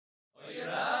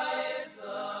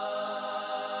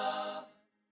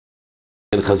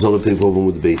לחזור לפי פה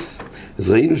בעמוד בייס. אז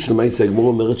ראינו שלמעשה הגמרא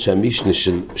אומרת שהמשנה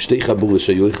של שתי חבורס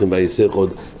שהיו אוכלים בעשר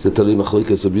עוד, זה תלוי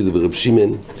מחלוקת רבי יהודה ורבי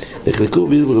שמעון. נחלקו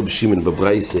רבי יהודה ורבי שמעון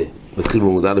בברייסה, מתחיל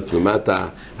בעמוד א' למטה,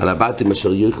 על הבתים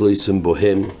אשר יאכלו אויסם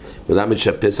בוהם, ולמד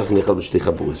שהפסח נאכל בשתי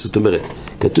חבורס. זאת אומרת,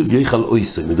 כתוב יאכל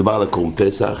אויסם, מדובר על הקורם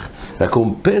פסח,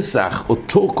 והקורם פסח,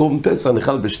 אותו קורם פסח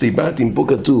נאכל בשתי בתים, פה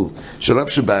כתוב, שלב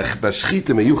שבשחית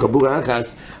הם היו חבורה אחת,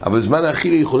 אבל בזמן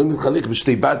האכילה יכולים להתחלק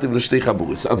בשתי בתים ולשתי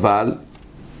חבורס. אבל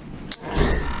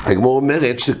הגמרא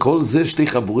אומרת שכל זה שתי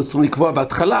חבורס צריכים לקבוע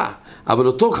בהתחלה, אבל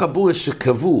אותו חבורס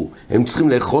שקבעו, הם צריכים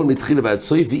לאכול מתחילה ועד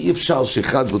סוף, ואי אפשר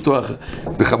שאחד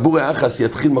בחבורה האחס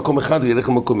יתחיל מקום אחד וילך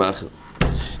למקום אחר.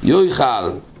 יאכל,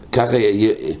 ככה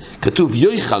כתוב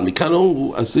יאכל, מכאן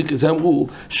אמרו, אז זה אמרו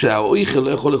שהאויכל לא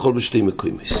יכול לאכול בשתי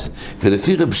מקומות.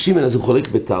 ולפי רבי שמעון אז הוא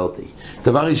חולק בתרתי.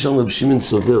 דבר ראשון, רבי שמעון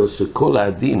סובר שכל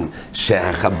הדין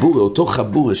שהחבורה, אותו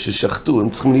חבורה ששחטו, הם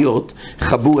צריכים להיות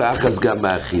חבורה אחס גם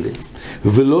באכילה,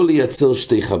 ולא לייצר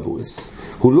שתי חבורס.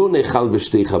 הוא לא נאכל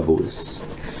בשתי חבורס.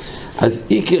 אז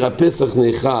עיקר הפסח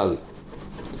נאכל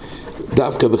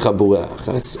דווקא בחבורה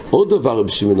אחס. עוד דבר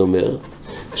רבי שמעון אומר,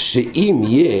 שאם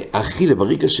יהיה אכילה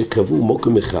ברגע שקבעו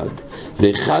מקום אחד,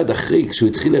 ואחד אחרי כשהוא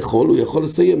התחיל לאכול, הוא יכול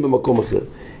לסיים במקום אחר.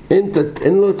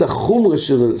 אין לו את החומרה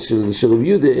של רבי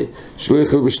יהודה שלא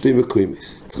יאכל בשתי מקומות.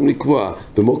 צריכים לקבוע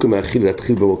במקום האכילה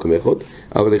להתחיל במקום אחד,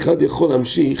 אבל אחד יכול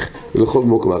להמשיך ולאכול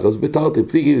במקום אחר. אז בתרתי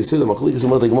פליגי בסדר מחליק, זאת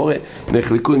אומרת הגמרא,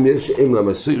 נחלקו אם יש אם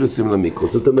למסוירס אם למיקרו.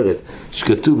 זאת אומרת,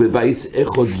 שכתוב בבייס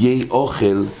אחד יהיה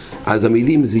אוכל, אז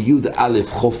המילים זה י' א'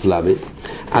 חוף ל',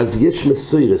 אז יש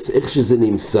מסוירס, איך שזה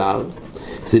נמסר,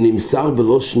 זה נמסר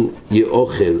בלושן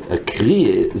יאכל,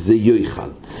 הקריאה זה יאכל,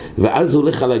 ואז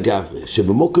הולך על הגברי,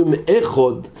 שבמוקם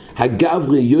אחד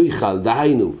הגברי יאכל,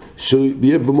 דהיינו, שהוא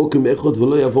יהיה במוקם אחד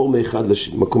ולא יעבור מאחד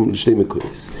לשתי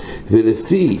מקומות.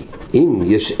 ולפי, אם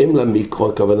יש אם למיקרו,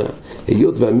 הכוונה,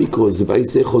 היות והמיקרו זה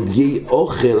בייס אחד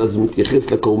יאכל, אז הוא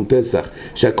מתייחס לקורם פסח,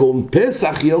 שהקורם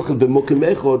פסח יאכל במוקם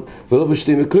אחד ולא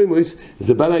בשתי מקומות,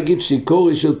 זה בא להגיד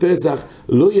שעיקורי של פסח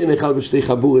לא יהיה נאכל בשתי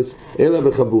חבורס, אלא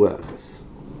בחבורה אחת.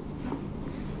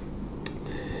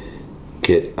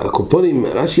 כן, הקופונים,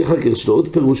 רש"י אחר כך יש לו עוד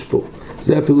פירוש פה,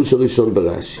 זה הפירוש הראשון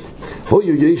ברש"י.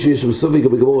 הויו ישו, יש בסוף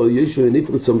בגמרא, ישו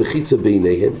ונפרסו מחיצה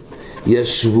ביניהם,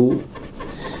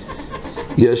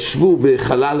 ישבו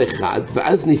בחלל אחד,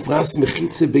 ואז נפרס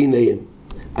מחיצה ביניהם.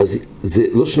 אז זה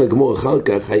לא שנגמור אחר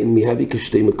כך, האם מהבי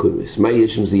כשתי מקומות. מה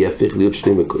יש אם זה יהפך להיות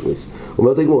שתי מקומות?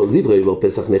 אומרת הגמרא, דברי לא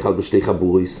פסח נאכל בשתי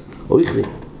חבורס, או איכלי.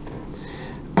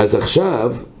 אז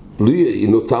עכשיו,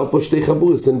 נוצר פה שתי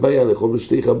חבורס, אין בעיה לאכול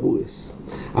בשתי חבורס.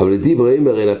 אבל לדברי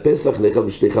אומר, אין הפסח נאכל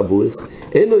בשתי חבורס,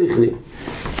 אין לו איכלי.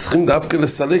 צריכים דווקא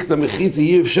לסלק את המחיצה,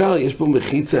 אי אפשר, יש פה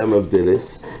מחיצה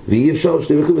המבדלס, ואי אפשר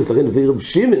שתי מקומות, לכן לפי רבי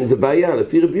שמעון זה בעיה,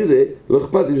 לפי רבי יהודה, לא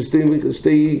אכפת לי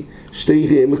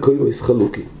שתי מקומות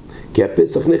חלוקים, כי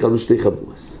הפסח נאכל בשתי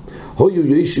חבורס. הויו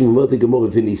יוישים, אומרת הגמרא,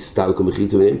 ונסתל כל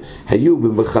מחיצה ביניהם, היו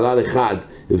בחלל אחד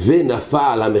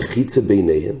ונפל המחיצה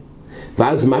ביניהם,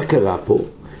 ואז מה קרה פה?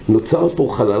 נוצר פה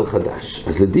חלל חדש.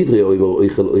 אז לדברי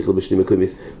אויכל בשתי מקומות.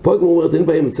 פה הגמרא אומרת, אין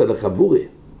בעיה מצד החבורה.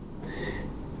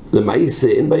 למעשה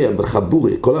אין בעיה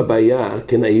בחבורה. כל הבעיה,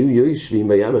 כן, היו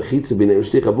יושבים, היה מחיצה ביניהם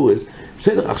שתי חבורס.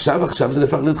 בסדר, עכשיו זה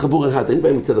נהפך להיות חבור אחד, אין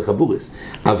בעיה מצד החבורס.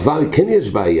 אבל כן יש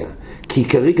בעיה, כי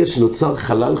כרגע שנוצר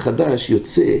חלל חדש,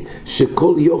 יוצא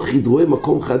שכל יוחיד רואה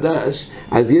מקום חדש,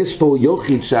 אז יש פה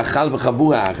יוחיד שאכל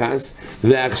בחבור האחס,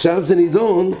 ועכשיו זה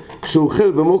נידון כשהוא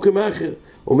אוכל במקום אחר.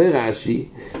 אומר רש"י,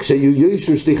 כשהיו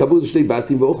יושבים שתי חבורס ושתי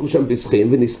בתים ואוכלו שם פסחים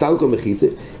ונסתל כל מחיצה,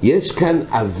 יש כאן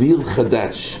אוויר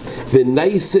חדש,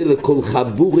 ונייסה לכל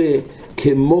חבורה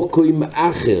כמוקם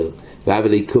אחר,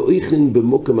 אבל כאוכלים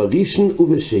במוקם הראשון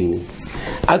ובשני.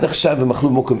 עד עכשיו הם אכלו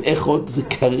במקום אחד,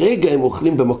 וכרגע הם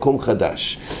אוכלים במקום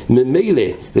חדש. ממילא,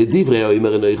 לדברי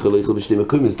האומר אינו יכול לאכול בשתי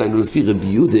מקומות, אז דיינו לפי רבי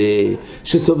יהודה,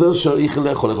 שסובר שהאיכל לא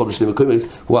יכול לאכול בשתי מקומות,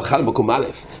 הוא אכל מקום א',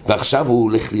 ועכשיו הוא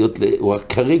הולך להיות, הוא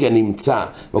כרגע נמצא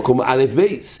מקום א'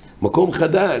 בייס, מקום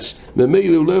חדש,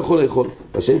 ממילא הוא לא יכול לאכול.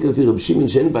 השם כלפי רבי שמעון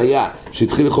שאין בעיה,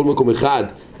 שהתחיל לאכול מקום אחד,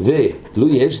 ולא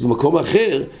יש, זה מקום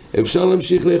אחר, אפשר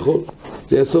להמשיך לאכול.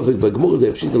 זה הסופק בגמור, זה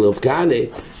הפשיט על רב כהנא,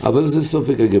 אבל זה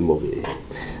סופק הגמור.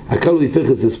 הקל הוא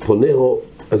יפך את זה ספונרו,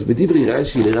 אז בדברי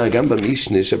רש"י נראה גם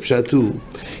במשנה שהפשט הוא,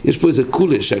 יש פה איזה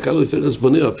קולה שהקל הוא יפך את זה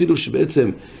ספונרו, אפילו שבעצם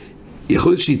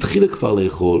יכול להיות שהתחילה כבר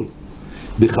לאכול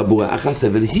בחבורה אחת,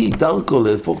 אבל היא דרכו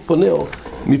להפוך פונרו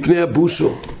מפני הבושו.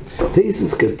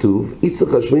 תייסס כתוב,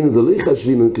 יצטרך להשמינו, זה לא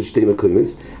יחשבינו כשתי מקומות,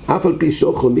 אף על פי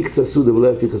שאוכל מקצה סודה ולא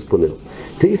יפיך ספונר.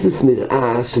 תייסס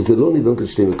נראה שזה לא נידון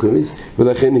כשתי מקומות,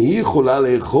 ולכן היא יכולה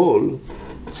לאכול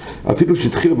אפילו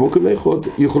שהתחילה במקום אחד,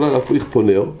 היא יכולה להפריך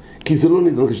פונר, כי זה לא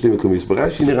נידון כשתי מקומות.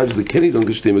 ברש"י נראה שזה כן נידון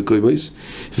כשתי מקומות,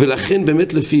 ולכן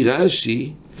באמת לפי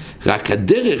רש"י, רק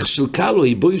הדרך של קלו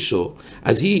היא בוישו,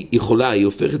 אז היא יכולה, היא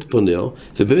הופכת פונר,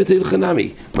 ובאמת הילכה נמי.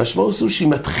 משמעות הוא שהיא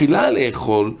מתחילה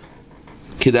לאכול,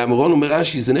 כדאמרון אומר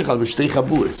רש"י, זה נאכל בשתי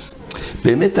חבורס.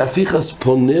 באמת ההפיכס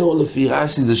פונר לפי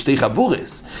רש"י זה שתי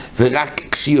חבורס, ורק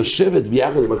כשהיא יושבת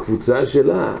ביחד עם הקבוצה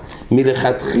שלה,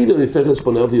 מלכתחילה היא הופכת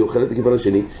פונר והיא אוכלת לכיוון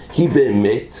השני, היא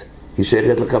באמת, היא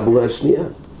שייכת לחבורה השנייה.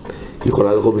 היא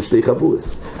יכולה לאכול בשתי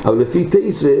חבורס. אבל לפי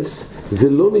תייסס, זה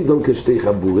לא נידון כשתי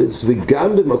חבורס,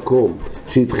 וגם במקום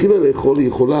שהתחילה לאכול, היא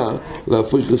יכולה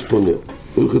להפריך לספונר.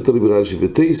 הולכת הליברל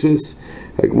שבתייסס,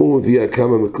 הגמור מביאה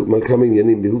כמה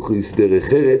עניינים בהלכות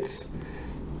דרך ארץ.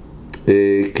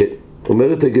 כן,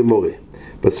 אומרת הגמורה.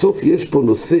 בסוף יש פה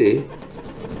נושא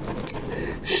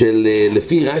של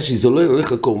לפי רש"י, זה לא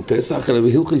ילך לקום פסח, אלא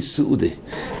בהלכות סעודה.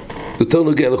 יותר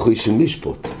נוגע לחוי של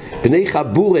משפוט. בני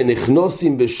חבורה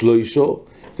נכנוסים בשלוישו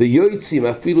ויועצים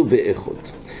אפילו באחד.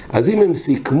 אז אם הם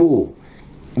סיכמו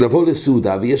לבוא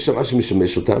לסעודה ויש שמש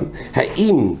שמשמש אותם,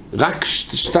 האם רק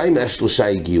 2 מהשלושה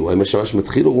הגיעו? האם השמש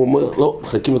מתחיל? הוא אומר, לא,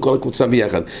 מחכים לכל הקבוצה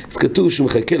ביחד. אז כתוב שהוא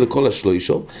מחכה לכל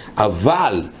השלוישו,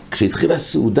 אבל כשהתחילה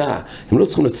הסעודה, הם לא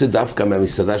צריכים לצאת דווקא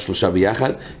מהמסעדה 3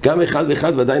 ביחד, גם אחד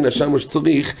ואחד ועדיין השמש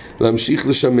צריך להמשיך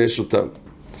לשמש אותם.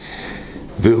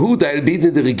 והוא דייל בידנא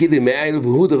דרגילי מאיל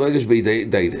והוא דרגש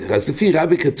בידייל. אז לפי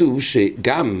רבי כתוב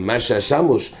שגם מה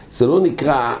שהשמש, זה לא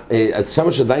נקרא,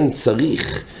 השמש עדיין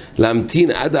צריך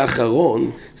להמתין עד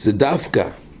האחרון, זה דווקא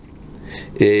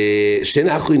שאין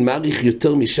האחרון מעריך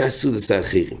יותר משעה סעודת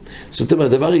האחרים. זאת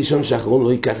אומרת, הדבר הראשון שהאחרון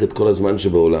לא ייקח את כל הזמן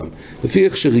שבעולם. לפי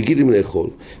איך שרגילים לאכול.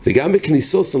 וגם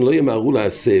בכניסוסון לא ימהרו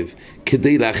להסב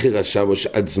כדי לאחר השמש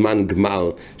עד זמן גמר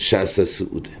שעשה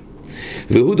סעודה.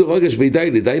 והוא דרגש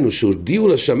בידייל, דיינו שהודיעו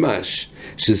לשמש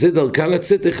שזה דרכה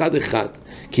לצאת אחד אחד,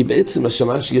 כי בעצם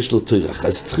השמש יש לו תירח,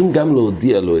 אז צריכים גם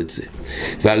להודיע לו את זה.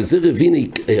 ועל זה רביני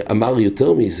אמר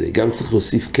יותר מזה, גם צריך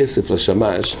להוסיף כסף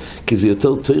לשמש, כי זה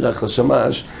יותר תירח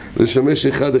לשמש לשמש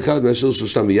אחד אחד מאשר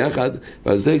שלושתם ביחד,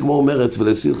 ועל זה הגמרא אומרת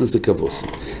ולסיך לזה כבוס.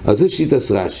 אז זה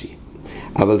שיטת רש"י.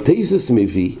 אבל תייסס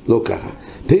מביא, לא ככה.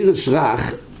 פירש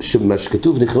רך, שמה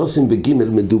שכתוב נכנסים בגימל,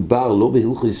 מדובר לא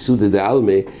בהלכות סעודה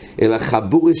דעלמא, אלא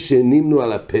חבורה שנמנו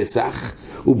על הפסח,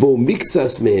 ובו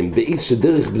מקצת מהם, באיש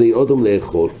שדרך בני אדם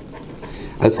לאכול.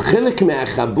 אז חלק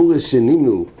מהחבורה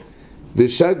שנמנו,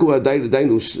 ושגרו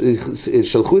דיינו,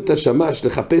 שלחו את השמש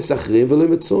לחפש אחריהם ולא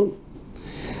מצון.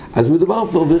 אז מדובר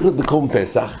פה בקרום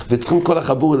פסח, וצריכים כל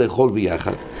החבורה לאכול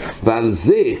ביחד, ועל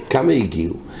זה כמה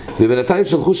הגיעו, ובינתיים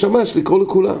שלחו שמש לקרוא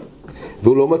לכולם.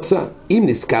 והוא לא מצא. אם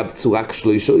נזכה בצורה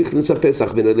כשלוישו, יכנס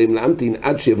הפסח ונעלם להמתין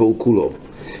עד שיבואו כולו.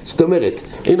 זאת אומרת,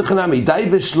 אין לך נמי, די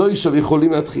בשלוישו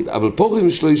ויכולים להתחיל, אבל פה עם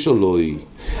שלוישו לא יהיה.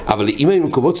 אבל אם היינו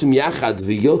מקומוצים יחד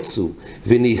ויוצאו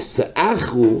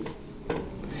ונסעכו,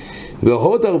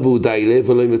 והוד הרבו די לב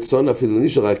ולא ימצון אפילו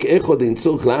נשאר, רק איך עוד אין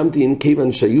צורך להמתין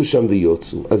כיוון שהיו שם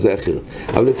ויוצאו. אז זה אחר.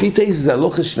 אבל לפי תייס זה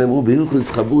הלוכה שנאמרו בהלכות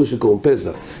חבורה שקוראים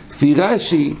פסח. לפי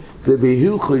רש"י זה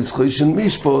בהלכות חוי של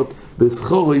משפט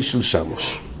בסחורי של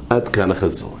שמש. עד כאן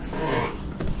החזור.